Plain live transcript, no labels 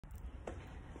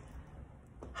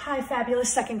Hi,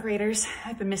 fabulous second graders.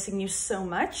 I've been missing you so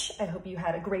much. I hope you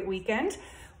had a great weekend.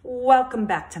 Welcome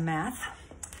back to math.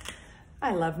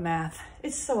 I love math.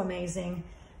 It's so amazing.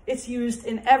 It's used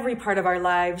in every part of our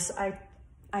lives. I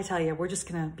tell you, we're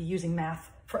just gonna be using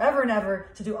math forever and ever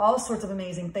to do all sorts of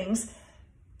amazing things.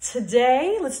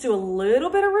 Today, let's do a little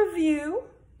bit of review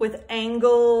with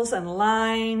angles and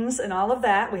lines and all of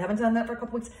that. We haven't done that for a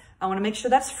couple weeks. I wanna make sure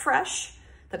that's fresh,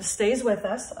 that it stays with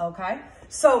us, okay?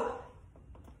 So,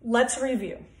 let's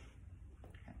review.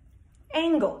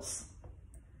 Angles.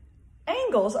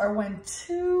 Angles are when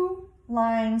two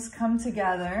lines come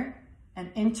together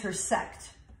and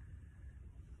intersect.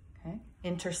 Okay,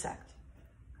 intersect.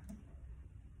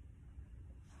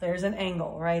 There's an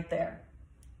angle right there.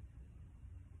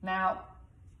 Now,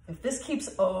 if this keeps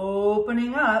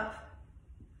opening up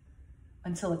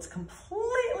until it's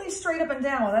completely straight up and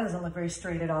down, well, that doesn't look very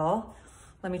straight at all.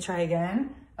 Let me try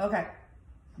again. Okay.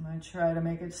 I'm gonna try to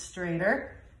make it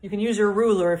straighter. You can use your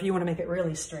ruler if you wanna make it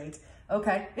really straight.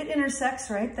 Okay, it intersects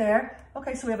right there.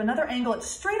 Okay, so we have another angle. It's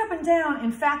straight up and down.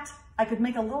 In fact, I could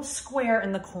make a little square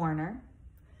in the corner.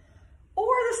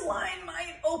 Or this line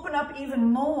might open up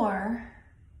even more.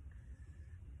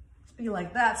 Let's be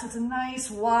like that, so it's a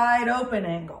nice wide open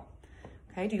angle.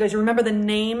 Okay, do you guys remember the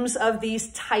names of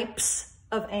these types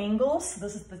of angles?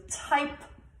 This is the type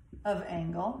of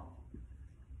angle.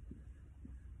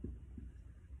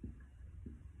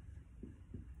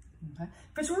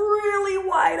 If it's really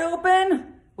wide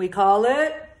open, we call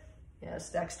it,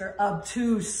 yes, Dexter,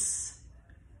 obtuse.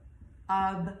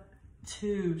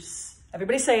 Obtuse.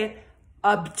 Everybody say it,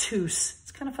 obtuse.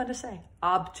 It's kind of fun to say,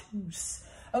 obtuse.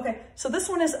 Okay, so this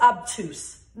one is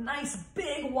obtuse. Nice,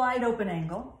 big, wide open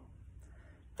angle.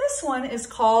 This one is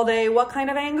called a what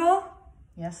kind of angle?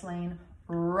 Yes, Lane,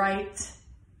 right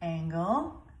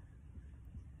angle.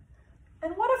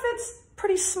 And what if it's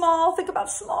pretty small? Think about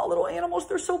small little animals.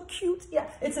 They're so cute. Yeah,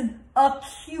 it's an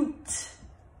acute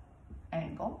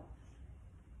angle.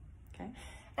 Okay.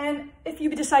 And if you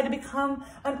decide to become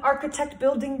an architect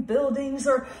building buildings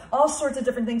or all sorts of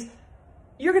different things,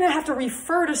 you're going to have to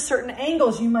refer to certain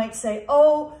angles. You might say,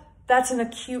 oh, that's an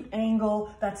acute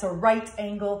angle. That's a right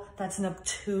angle. That's an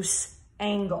obtuse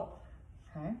angle.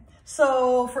 Okay.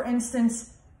 So, for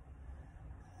instance,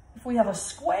 if we have a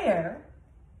square,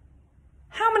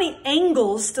 how many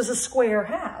angles does a square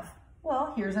have?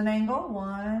 Well, here's an angle.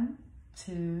 1,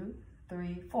 2,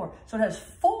 3, 4. So it has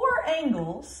 4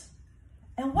 angles.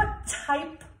 And what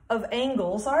type of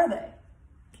angles are they?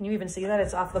 Can you even see that?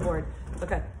 It's off the board.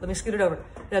 Okay, let me scoot it over.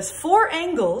 It has 4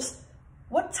 angles.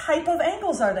 What type of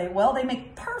angles are they? Well, they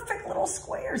make perfect little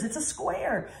squares. It's a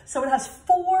square. So it has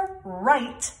 4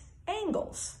 right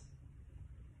angles.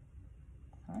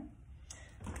 All right.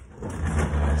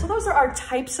 So those are our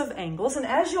types of angles. And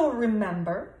as you'll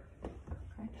remember,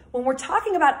 okay, when we're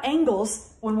talking about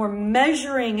angles, when we're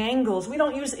measuring angles, we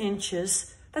don't use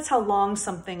inches. That's how long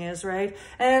something is, right?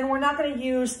 And we're not going to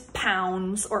use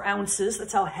pounds or ounces.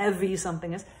 That's how heavy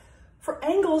something is. For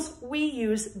angles, we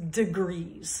use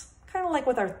degrees, kind of like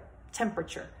with our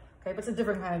temperature, okay? But it's a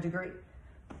different kind of degree.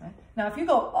 Okay? Now, if you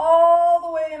go all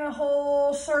the way in a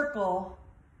whole circle,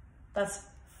 that's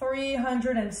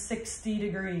 360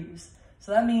 degrees.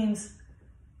 So that means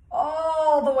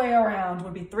all the way around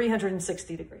would be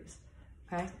 360 degrees,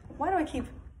 okay? Why do I keep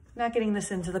not getting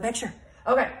this into the picture?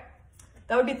 Okay,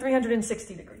 that would be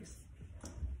 360 degrees.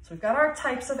 So we've got our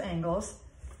types of angles,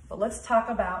 but let's talk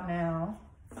about now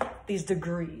these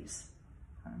degrees.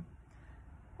 Okay.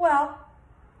 Well,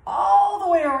 all the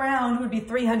way around would be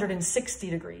 360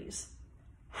 degrees.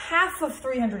 Half of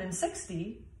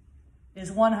 360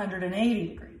 is 180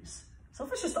 degrees. So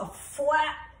if it's just a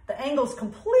flat, the angle's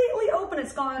completely open,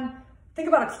 it's gone. Think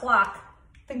about a clock.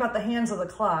 Think about the hands of the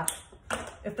clock.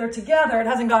 If they're together, it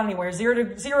hasn't gone anywhere,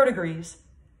 0 degrees.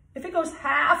 If it goes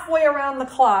halfway around the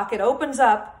clock, it opens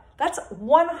up, that's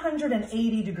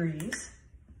 180 degrees.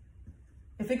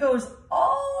 If it goes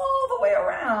all the way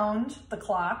around the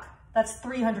clock, that's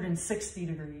 360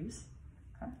 degrees.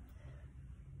 Okay.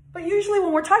 But usually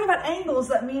when we're talking about angles,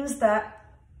 that means that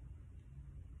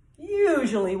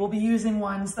usually we'll be using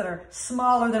ones that are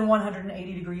smaller than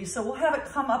 180 degrees. So we'll have it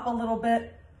come up a little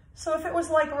bit. So if it was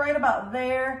like right about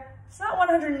there, it's not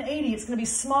 180, it's gonna be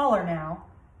smaller now.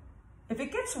 If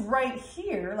it gets right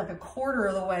here, like a quarter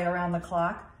of the way around the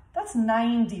clock, that's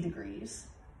 90 degrees.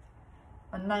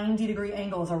 A 90-degree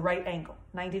angle is a right angle,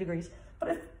 90 degrees.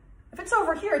 But if it's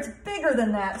over here, it's bigger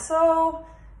than that. So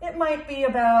it might be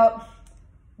about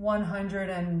 100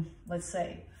 and let's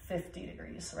say 50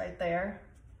 degrees right there.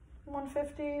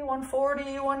 150,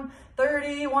 140,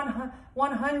 130,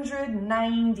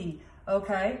 190.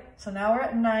 Okay, so now we're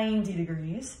at 90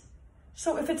 degrees.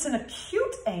 So if it's an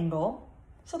acute angle,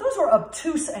 so those were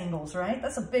obtuse angles, right?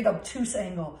 That's a big obtuse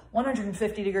angle,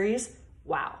 150 degrees.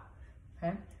 Wow,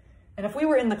 okay? And if we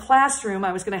were in the classroom,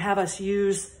 I was gonna have us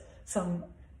use some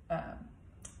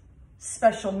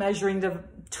special measuring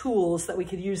tools that we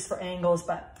could use for angles,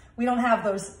 but we don't have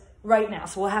those right now,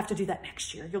 so we'll have to do that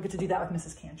next year. You'll get to do that with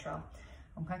Mrs. Cantrell,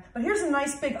 okay? But here's a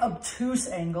nice big obtuse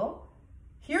angle.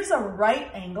 Here's a right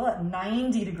angle at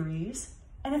 90 degrees,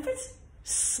 and if it's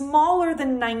smaller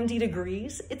than 90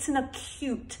 degrees, it's an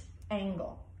acute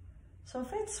angle. So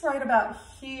if it's right about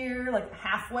here, like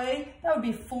halfway, that would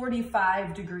be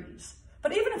 45 degrees.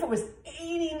 But even if it was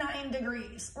 89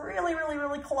 degrees, really, really,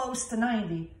 really close to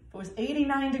 90, if it was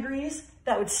 89 degrees,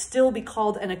 that would still be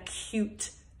called an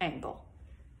acute angle.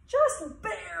 Just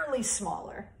barely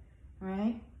smaller,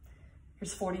 right?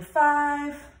 Here's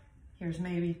 45, here's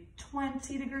maybe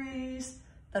 20 degrees.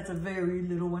 That's a very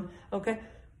little one, okay?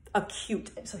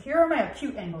 Acute. So here are my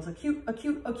acute angles. Acute,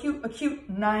 acute, acute, acute,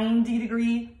 90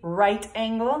 degree right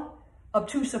angle.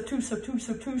 Obtuse, obtuse, obtuse,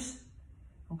 obtuse.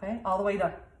 Okay, all the way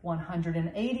to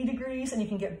 180 degrees, and you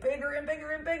can get bigger and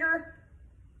bigger and bigger.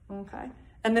 Okay,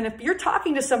 and then if you're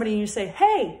talking to somebody and you say,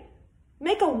 hey,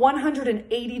 make a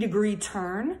 180 degree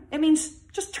turn, it means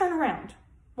just turn around,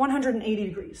 180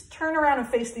 degrees. Turn around and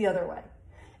face the other way.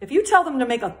 If you tell them to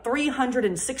make a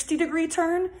 360 degree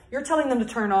turn, you're telling them to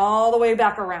turn all the way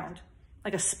back around,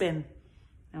 like a spin.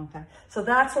 Okay, so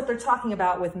that's what they're talking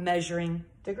about with measuring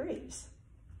degrees.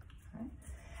 Okay.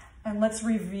 And let's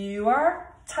review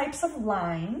our types of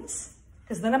lines,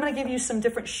 because then I'm going to give you some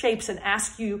different shapes and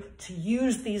ask you to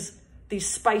use these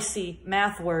spicy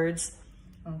math words,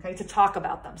 okay, to talk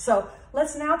about them. So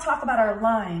let's now talk about our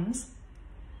lines.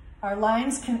 Our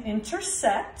lines can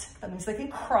intersect. That means they can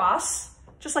cross,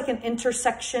 just like an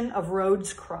intersection of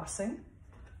roads crossing.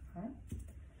 Okay.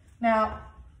 Now,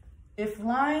 if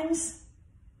lines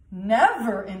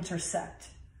never intersect,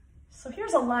 so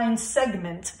here's a line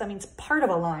segment, that means part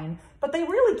of a line, but they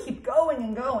really keep going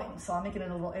and going, so I'll make it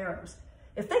into little arrows.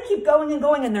 If they keep going and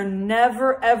going and they're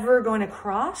never ever going to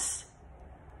cross,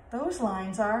 those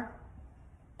lines are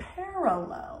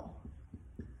parallel,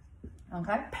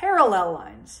 okay? Parallel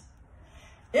lines.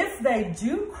 If they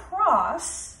do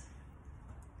cross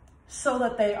so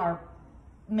that they are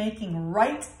making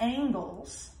right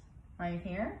angles right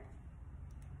here,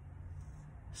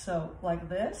 so like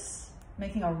this,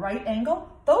 making a right angle,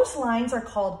 those lines are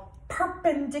called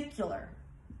perpendicular.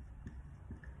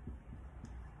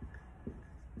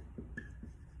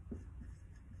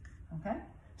 Okay,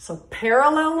 so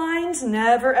parallel lines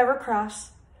never ever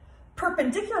cross.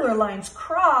 Perpendicular lines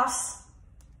cross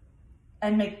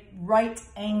and make right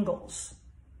angles.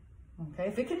 Okay,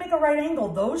 if it can make a right angle,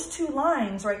 those two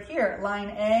lines right here, line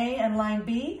A and line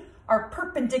B, are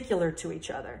perpendicular to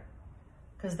each other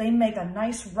because they make a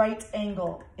nice right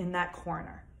angle in that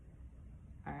corner.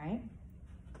 All right.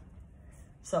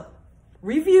 So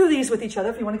review these with each other.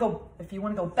 If you want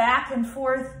to go back and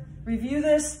forth, review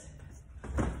this.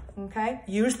 Okay.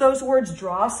 Use those words.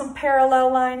 Draw some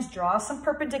parallel lines. Draw some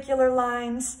perpendicular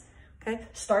lines. Okay.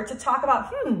 Start to talk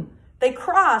about, they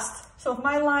crossed. So if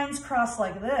my lines cross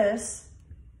like this,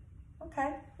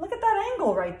 okay, look at that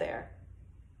angle right there.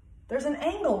 There's an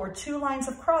angle where two lines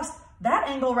have crossed. That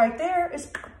angle right there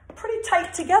is pretty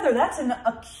tight together. That's an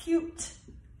acute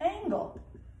angle.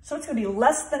 So it's going to be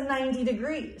less than 90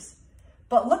 degrees.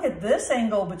 But look at this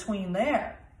angle between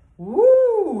there.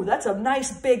 Woo, that's a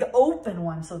nice big open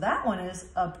one. So that one is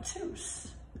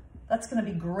obtuse. That's going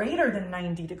to be greater than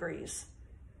 90 degrees.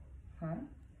 Okay.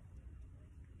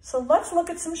 So let's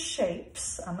look at some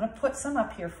shapes. I'm going to put some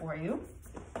up here for you.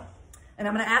 And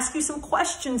I'm going to ask you some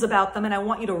questions about them, and I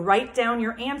want you to write down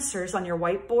your answers on your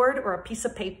whiteboard or a piece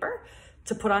of paper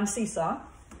to put on Seesaw.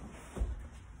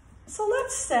 So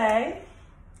let's say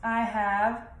I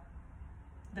have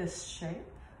this shape.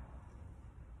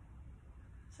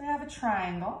 So I have a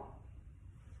triangle.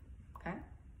 Okay.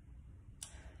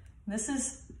 This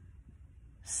is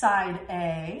side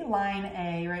A, line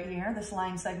A right here, this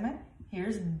line segment.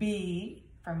 Here's B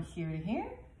from here to here,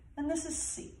 and this is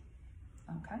C.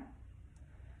 Okay.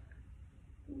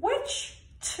 Which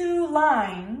two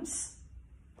lines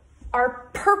are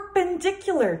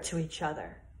perpendicular to each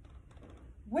other?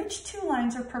 Which two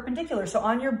lines are perpendicular? So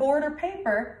on your board or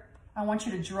paper, I want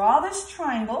you to draw this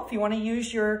triangle. If you want to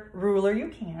use your ruler, you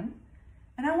can.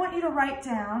 And I want you to write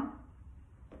down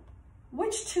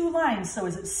which two lines. So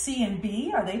is it C and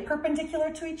B? Are they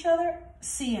perpendicular to each other?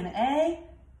 C and A?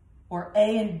 Or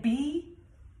A and B?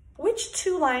 Which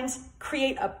two lines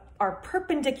are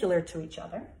perpendicular to each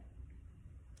other?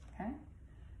 Okay.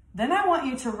 Then I want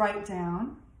you to write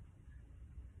down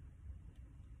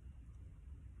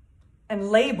and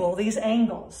label these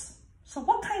angles. So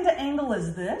what kind of angle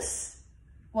is this?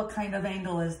 What kind of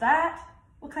angle is that?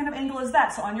 What kind of angle is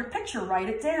that? So on your picture, write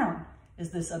it down. Is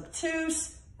this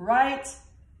obtuse, right?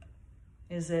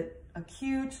 Is it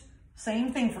acute?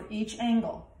 Same thing for each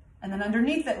angle. And then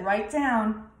underneath it, write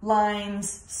down lines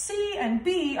C and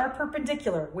B are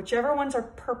perpendicular, whichever ones are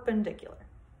perpendicular.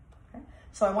 Okay?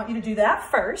 So I want you to do that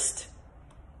first.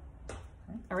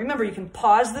 Okay? And remember, you can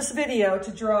pause this video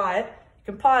to draw it.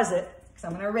 You can pause it, because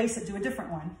I'm going to erase it, do a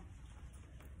different one.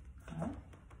 Okay?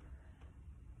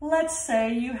 Let's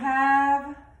say you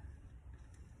have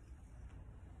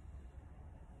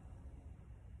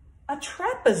a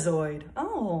trapezoid.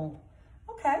 Oh,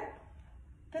 okay.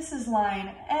 This is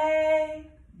line A,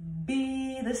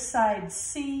 B, this side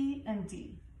C, and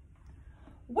D.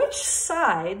 Which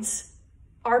sides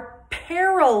are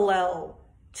parallel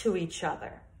to each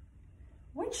other?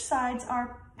 Which sides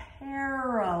are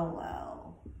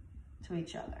parallel to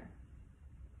each other?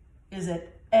 Is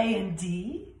it A and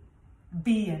D,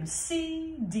 B and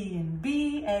C, D and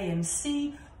B, A and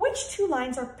C? Which two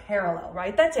lines are parallel?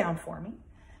 Write that down for me.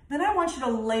 Then I want you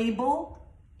to label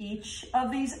each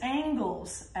of these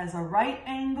angles as a right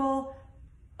angle,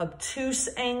 obtuse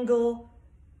angle,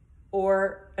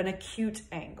 or an acute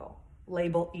angle.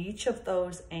 Label each of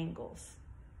those angles.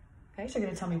 Okay, so you're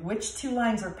going to tell me which two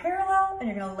lines are parallel, and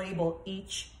you're going to label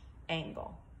each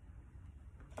angle.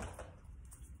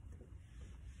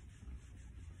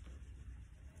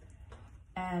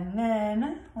 And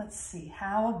then, let's see,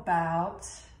 how about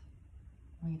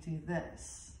we do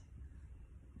this?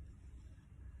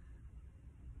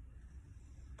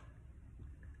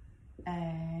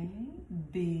 A,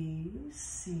 B,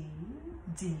 C,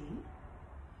 D.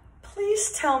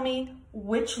 Please tell me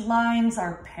which lines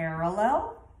are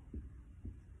parallel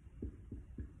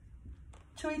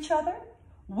to each other,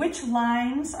 which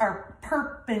lines are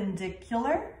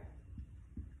perpendicular,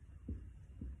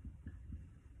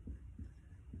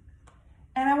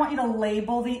 and I want you to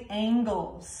label the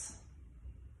angles.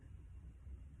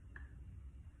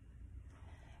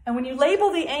 And when you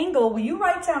label the angle, will you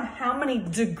write down how many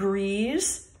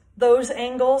degrees those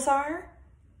angles are?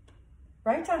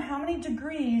 Write down how many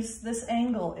degrees this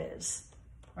angle is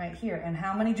right here and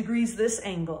how many degrees this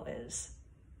angle is.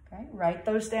 Okay, write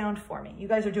those down for me. You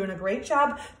guys are doing a great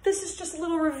job. This is just a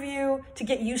little review to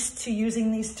get used to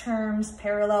using these terms,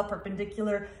 parallel,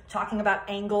 perpendicular, talking about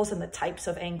angles and the types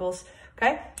of angles.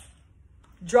 Okay,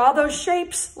 draw those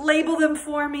shapes, label them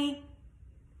for me.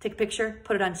 Take a picture,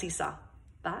 put it on Seesaw.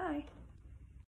 Bye.